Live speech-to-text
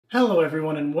Hello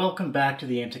everyone and welcome back to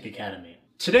the Aimtec Academy.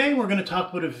 Today we're going to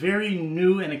talk about a very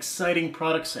new and exciting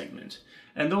product segment,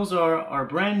 and those are our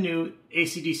brand new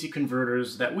AC-DC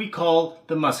converters that we call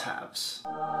the Must-HAVZs.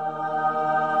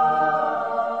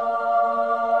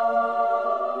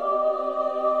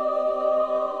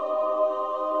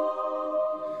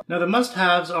 Now the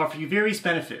Must-HAVZs offer you various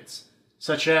benefits,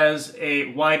 such as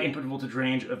a wide input voltage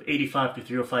range of 85 to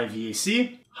 305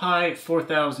 VAC, high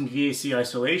 4000 VAC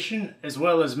isolation, as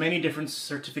well as many different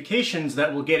certifications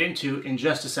that we'll get into in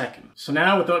just a second. So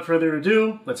now, without further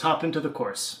ado, let's hop into the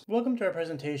course. Welcome to our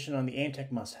presentation on the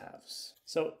Aimtec Must-HAVZs.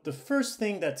 So the first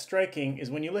thing that's striking is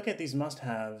when you look at these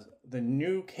Must-HAVZs, the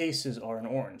new cases are in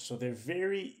orange, so they're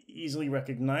very easily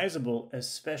recognizable,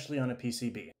 especially on a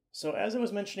PCB. So as I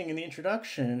was mentioning in the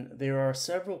introduction, there are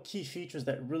several key features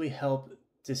that really help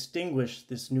distinguish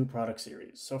this new product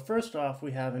series. So first off,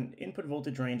 we have an input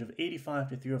voltage range of 85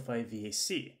 to 305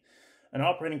 VAC, an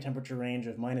operating temperature range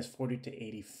of -40 to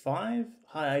 85,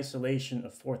 high isolation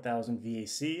of 4000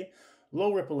 VAC,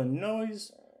 low ripple and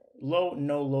noise, low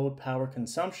no-load power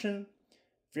consumption,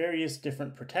 various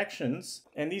different protections,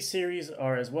 and these series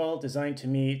are as well designed to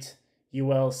meet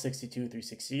UL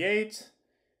 62368,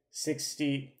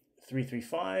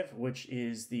 60335, which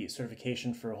is the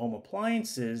certification for home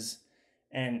appliances,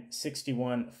 and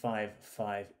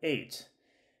 61558.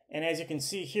 And as you can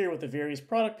see here with the various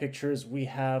product pictures, we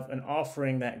have an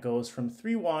offering that goes from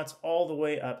 3 watts all the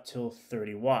way up till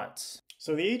 30 watts.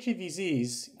 So the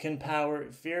HAVZs can power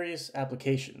various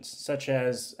applications, such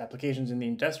as applications in the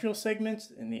industrial segment,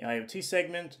 in the IoT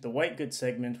segment, the white goods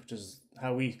segment, which is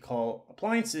how we call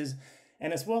appliances,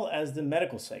 and as well as the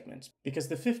medical segment, because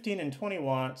the 15 and 20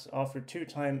 watts offer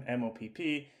 2-time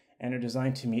MOPP and are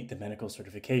designed to meet the medical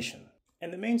certification.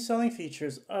 And the main selling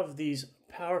features of these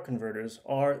power converters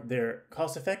are their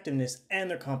cost effectiveness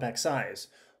and their compact size.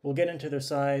 We'll get into their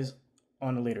size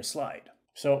on a later slide.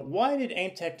 So why did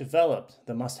Aimtec develop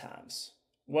the Must-HAVZs?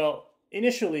 Well,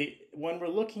 initially, when we're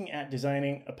looking at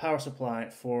designing a power supply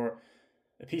for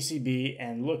a PCB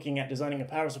and looking at designing a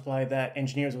power supply that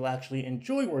engineers will actually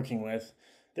enjoy working with,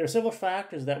 there are several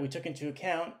factors that we took into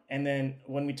account, and then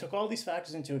when we took all these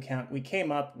factors into account, we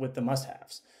came up with the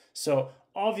Must-HAVZs. So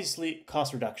obviously,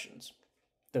 cost reductions.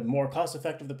 The more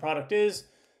cost-effective the product is,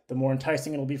 the more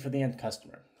enticing it'll be for the end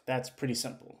customer. That's pretty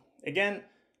simple. Again,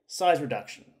 size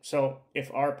reduction. So if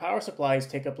our power supplies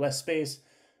take up less space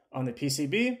on the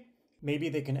PCB, maybe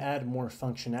they can add more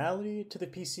functionality to the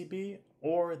PCB,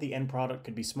 or the end product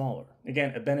could be smaller.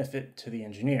 Again, a benefit to the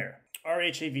engineer. Our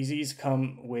HAVZs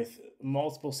come with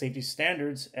multiple safety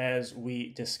standards, as we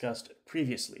discussed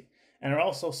previously, and are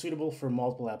also suitable for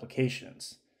multiple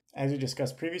applications. As we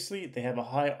discussed previously, they have a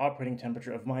high operating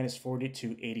temperature of -40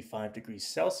 to 85 degrees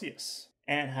Celsius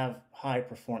and have high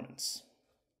performance.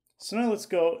 So now let's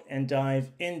go and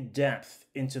dive in depth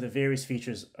into the various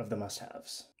features of the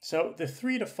Must-HAVZs. So the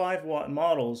 3 to 5 watt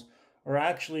models are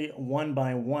actually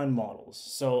 1x1 models,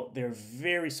 so they're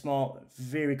very small,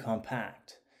 very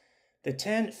compact. The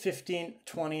 10, 15,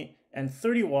 20, and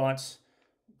 30 watts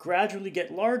gradually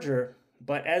get larger,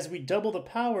 but as we double the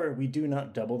power, we do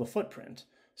not double the footprint.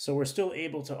 So we're still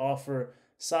able to offer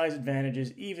size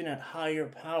advantages even at higher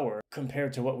power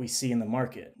compared to what we see in the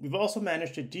market. We've also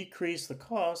managed to decrease the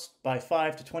cost by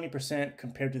 5 to 20%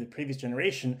 compared to the previous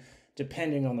generation,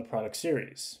 depending on the product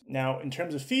series. Now, in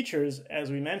terms of features,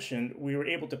 as we mentioned, we were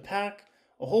able to pack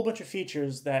a whole bunch of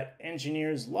features that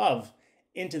engineers love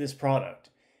into this product.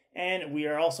 And we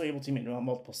are also able to meet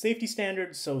multiple safety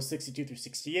standards, so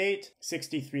 62368,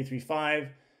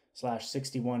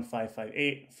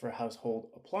 60335/61558 for household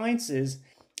appliances.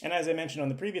 And as I mentioned on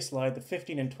the previous slide, the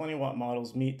 15 and 20 watt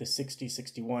models meet the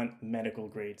 6061 medical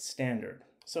grade standard.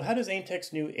 So how does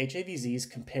Aimtec's new HAVZs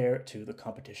compare to the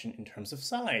competition in terms of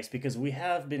size? Because we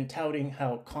have been touting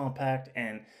how compact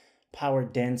and power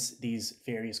dense these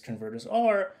various converters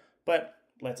are, but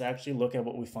let's actually look at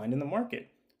what we find in the market.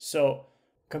 So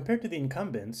compared to the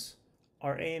incumbents,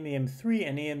 our AMEM3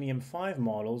 and AMEM5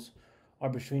 models are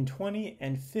between 20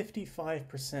 and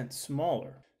 55%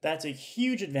 smaller. That's a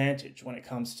huge advantage when it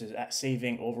comes to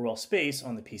saving overall space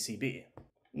on the PCB.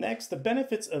 Next, the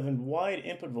benefits of a wide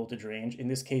input voltage range, in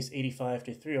this case 85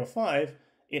 to 305,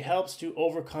 it helps to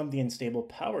overcome the unstable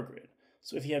power grid.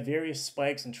 So if you have various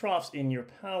spikes and troughs in your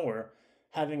power,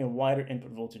 having a wider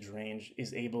input voltage range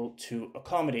is able to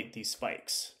accommodate these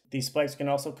spikes. These spikes can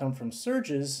also come from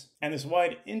surges, and this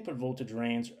wide input voltage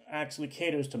range actually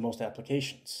caters to most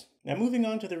applications. Now moving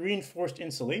on to the reinforced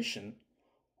insulation,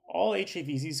 all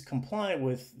HAVZs comply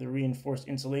with the reinforced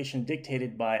insulation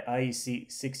dictated by IEC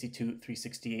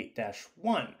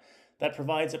 62368-1. that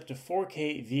provides up to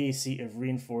 4K VAC of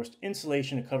reinforced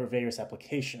insulation to cover various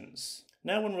applications.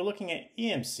 Now, when we're looking at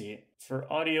EMC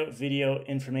for audio, video,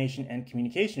 information, and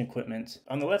communication equipment,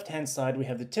 on the left-hand side, we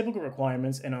have the typical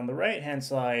requirements, and on the right-hand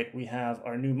side, we have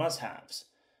our new must-haves.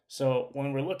 So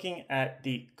when we're looking at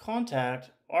the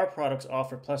contact, our products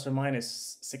offer plus or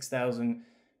minus 6,000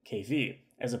 kV,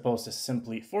 as opposed to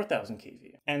simply 4,000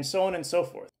 kV, and so on and so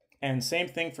forth. And same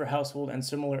thing for household and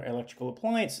similar electrical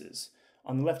appliances.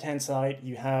 On the left-hand side,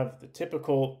 you have the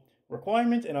typical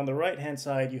requirement, and on the right-hand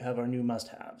side, you have our new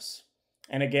must-haves.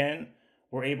 And again,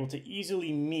 we're able to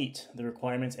easily meet the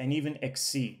requirements and even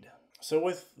exceed. So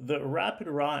with the rapid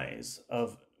rise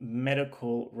of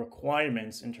medical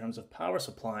requirements in terms of power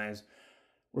supplies,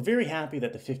 we're very happy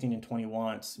that the 15 and 20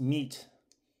 watts meet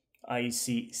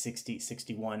IEC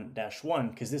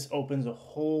 6061-1, because this opens a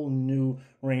whole new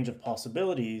range of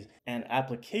possibilities and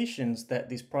applications that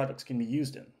these products can be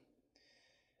used in.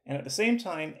 And at the same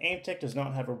time, Aimtec does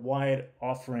not have a wide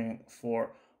offering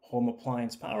for home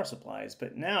appliance power supplies,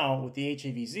 but now with the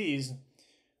HAVZs,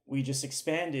 we just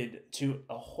expanded to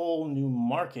a whole new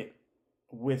market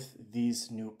with these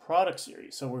new product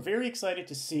series. So we're very excited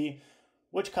to see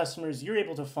which customers you're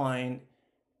able to find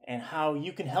and how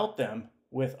you can help them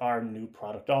with our new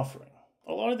product offering.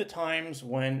 A lot of the times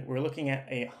when we're looking at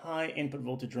a high input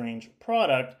voltage range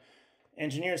product,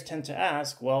 engineers tend to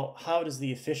ask, well, how does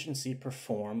the efficiency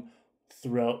perform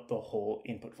throughout the whole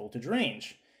input voltage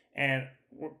range? And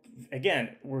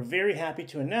we're very happy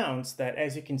to announce that,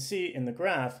 as you can see in the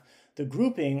graph, the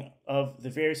grouping of the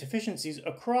various efficiencies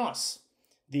across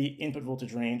the input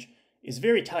voltage range is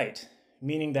very tight,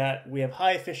 meaning that we have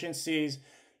high efficiencies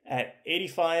at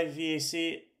 85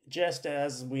 VAC, just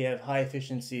as we have high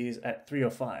efficiencies at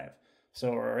 305.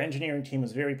 So our engineering team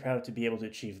is very proud to be able to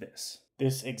achieve this.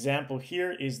 This example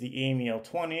here is the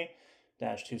AMEL20-277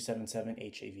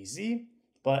 HAVZ,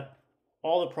 but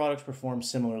all the products perform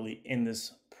similarly in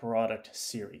this product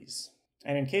series.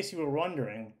 And in case you were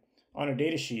wondering, on our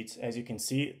data sheets, as you can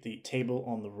see, the table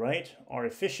on the right, our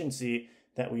efficiency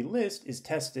that we list is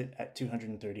tested at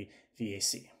 230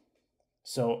 VAC.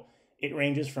 So it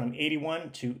ranges from 81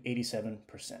 to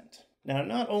 87%. Now,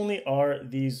 not only are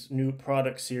these new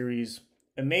product series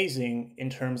amazing in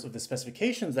terms of the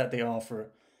specifications that they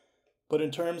offer, but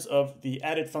in terms of the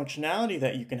added functionality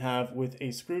that you can have with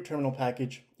a screw terminal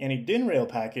package and a DIN rail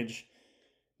package,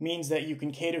 means that you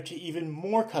can cater to even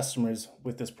more customers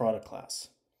with this product class.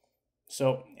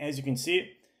 So as you can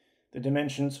see, the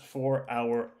dimensions for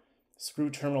our screw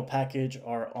terminal package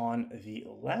are on the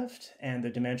left, and the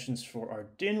dimensions for our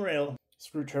DIN rail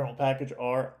screw terminal package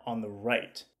are on the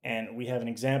right. And we have an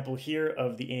example here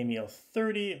of the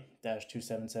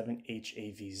AMEL30-277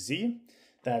 HAVZ.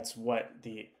 That's what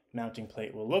the mounting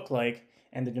plate will look like,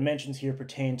 and the dimensions here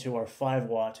pertain to our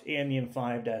 5-watt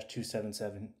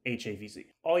AMEM5-277 HAVZ.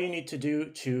 All you need to do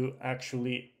to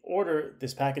actually order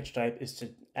this package type is to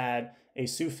add a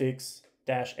suffix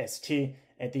 -ST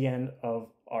at the end of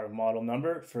our model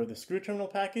number for the screw terminal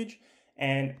package,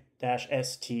 and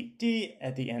 -STD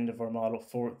at the end of our model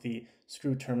for the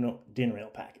screw terminal DIN rail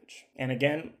package. And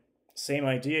again, same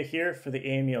idea here for the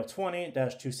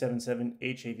AMEL20-277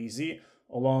 HAVZ,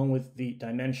 along with the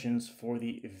dimensions for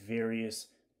the various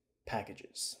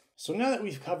packages. So now that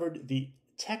we've covered the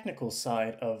technical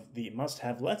side of the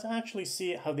must-have, let's actually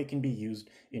see how they can be used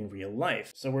in real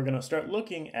life. So we're going to start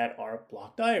looking at our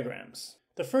block diagrams.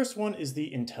 The first one is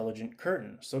the intelligent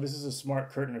curtain. So this is a smart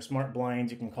curtain or smart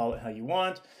blinds, you can call it how you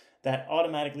want, that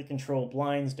automatically control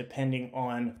blinds depending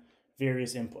on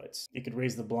various inputs. It could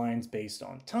raise the blinds based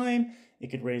on time, it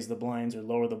could raise the blinds or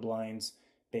lower the blinds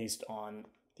based on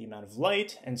the amount of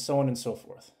light, and so on and so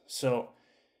forth. So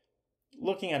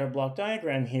looking at our block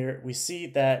diagram here, we see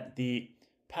that the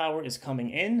power is coming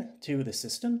in to the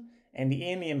system, and the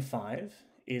AMEM5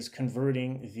 is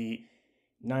converting the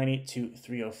 90 to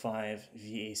 305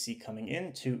 VAC coming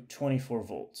in to 24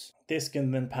 volts. This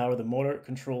can then power the motor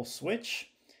control switch,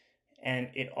 and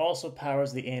it also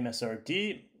powers the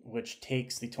AMSRD, which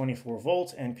takes the 24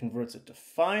 volts and converts it to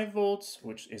 5 volts,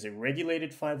 which is a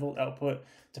regulated 5 volt output,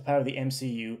 to power the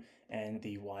MCU and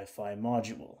the Wi-Fi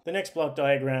module. The next block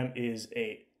diagram is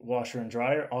a washer and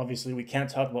dryer. Obviously, we can't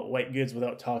talk about white goods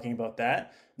without talking about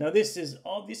that. Now, this is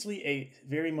obviously a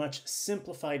very much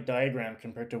simplified diagram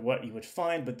compared to what you would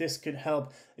find, but this could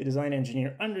help a design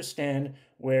engineer understand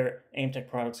where Aimtec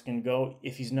products can go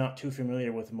if he's not too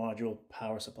familiar with module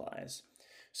power supplies.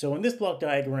 So in this block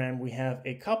diagram, we have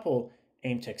a couple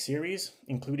Aimtec series,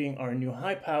 including our new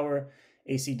high power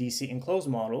AC/DC enclosed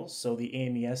models. So the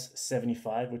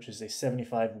AMES75, which is a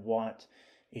 75 watt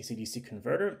AC/DC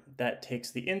converter that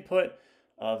takes the input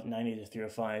of 90 to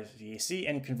 305 VAC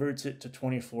and converts it to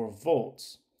 24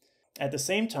 volts. At the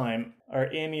same time, our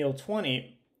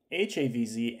AMEL20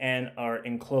 HAVZ and our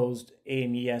enclosed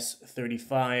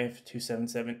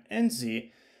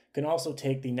AMES35-277NZ can also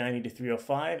take the 90 to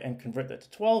 305 and convert that to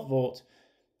 12 volt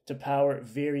to power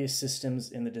various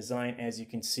systems in the design, as you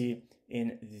can see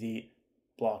in the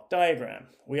block diagram.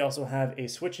 We also have a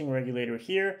switching regulator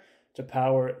here to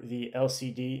power the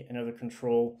LCD and other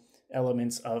control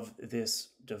elements of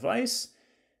this device,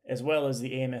 as well as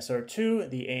the AMSR2,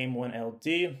 the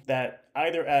AIM1LD, that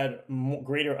either add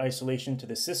greater isolation to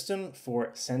the system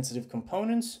for sensitive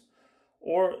components,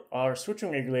 or our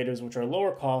switching regulators, which are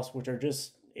lower cost, which are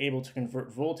just able to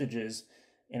convert voltages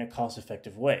in a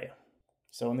cost-effective way.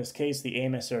 So in this case, the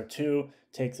AMSR2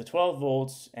 takes the 12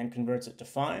 volts and converts it to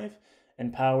 5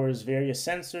 and powers various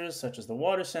sensors such as the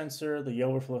water sensor, the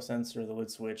overflow sensor, the lid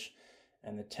switch,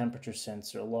 and the temperature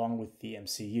sensor, along with the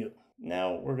MCU.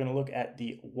 Now we're going to look at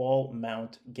the wall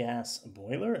mount gas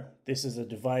boiler. This is a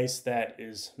device that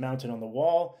is mounted on the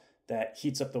wall that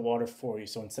heats up the water for you.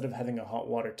 So instead of having a hot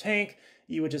water tank,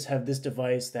 you would just have this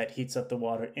device that heats up the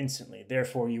water instantly.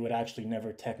 Therefore, you would actually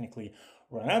never technically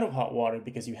run out of hot water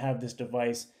because you have this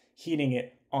device heating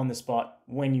it on the spot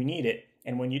when you need it.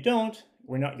 And when you don't,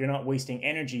 you're not wasting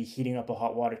energy heating up a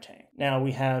hot water tank. Now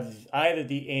we have either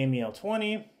the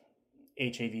AMEL20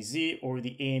 HAVZ or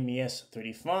the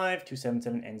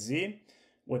AMES35-277NZ,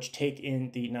 which take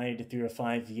in the 90 to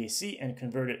 305 VAC and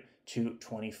convert it to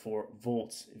 24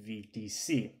 volts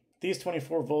VDC. These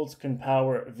 24 volts can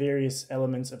power various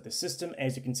elements of the system,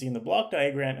 as you can see in the block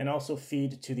diagram, and also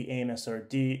feed to the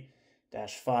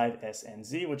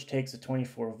AMSRD-5SNZ, which takes the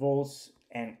 24 volts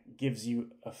and gives you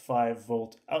a 5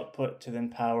 volt output to then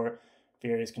power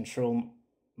various control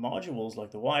modules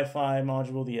like the Wi-Fi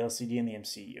module, the LCD, and the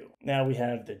MCU. Now we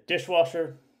have the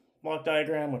dishwasher block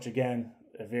diagram, which again,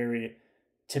 a very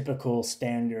typical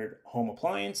standard home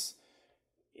appliance.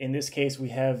 In this case, we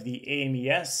have the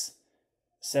AMES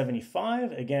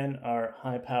 75, again, our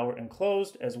high power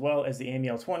enclosed, as well as the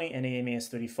AMEL20 and AMES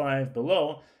 35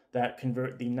 below that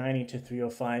convert the 90 to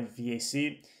 305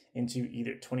 VAC into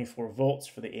either 24 volts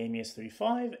for the AMES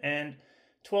 35 and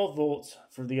 12 volts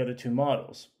for the other two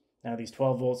models. Now these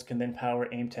 12 volts can then power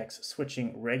Aimtec's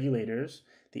switching regulators,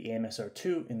 the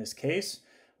AMSR2 in this case,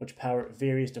 which power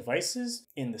various devices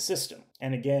in the system.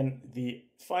 And again, the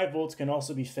 5 volts can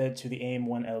also be fed to the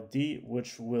AIM1LD,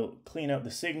 which will clean out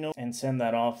the signal and send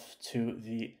that off to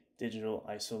the digital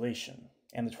isolation.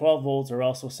 And the 12 volts are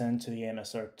also sent to the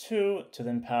AMSR2 to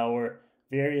then power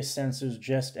various sensors,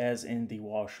 just as in the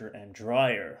washer and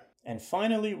dryer. And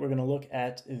finally, we're going to look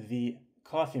at the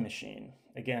coffee machine.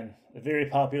 Again, a very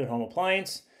popular home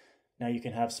appliance. Now you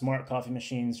can have smart coffee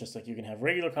machines just like you can have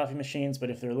regular coffee machines, but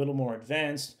if they're a little more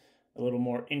advanced, a little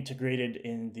more integrated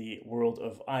in the world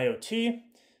of IoT,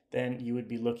 then you would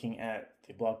be looking at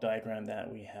the block diagram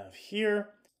that we have here.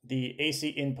 The AC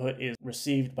input is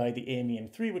received by the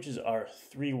AMEM3, which is our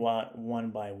 3-watt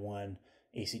 1x1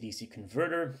 AC-DC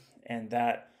converter, and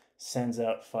that sends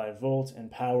out 5 volts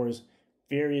and powers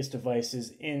various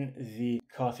devices in the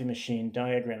coffee machine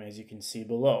diagram, as you can see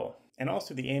below. And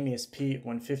also the AMESP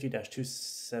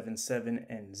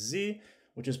 150-277NZ,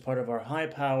 which is part of our high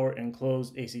power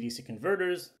enclosed AC-DC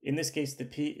converters. In this case, the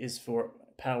P is for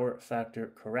power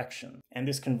factor correction. And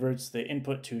this converts the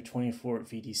input to 24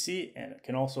 VDC, and it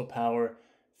can also power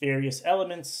various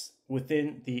elements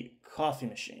within the coffee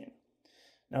machine.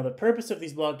 Now, the purpose of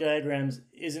these block diagrams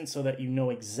isn't so that you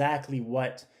know exactly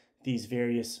what these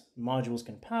various modules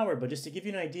can power, but just to give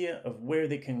you an idea of where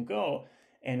they can go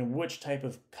and which type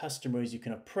of customers you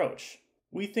can approach.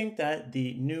 We think that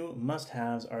the new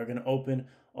must-haves are going to open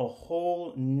a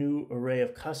whole new array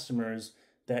of customers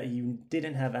that you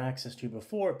didn't have access to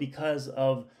before because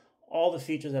of all the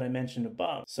features that I mentioned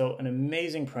above. So an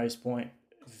amazing price point,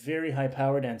 very high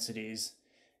power densities,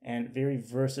 and very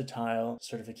versatile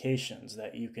certifications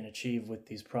that you can achieve with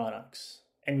these products.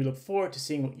 And we look forward to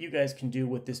seeing what you guys can do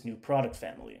with this new product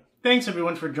family. Thanks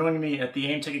everyone for joining me at the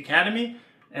Aimtec Academy.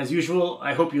 As usual,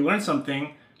 I hope you learned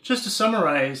something. Just to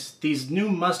summarize, these new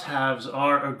must-haves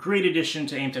are a great addition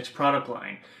to Aimtec's product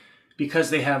line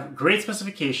because they have great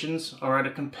specifications, are at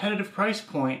a competitive price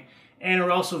point, and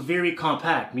are also very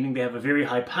compact, meaning they have a very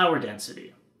high power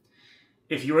density.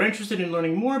 If you are interested in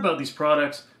learning more about these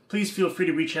products, please feel free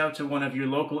to reach out to one of your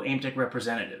local Aimtec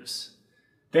representatives.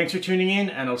 Thanks for tuning in,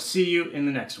 and I'll see you in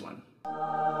the next one.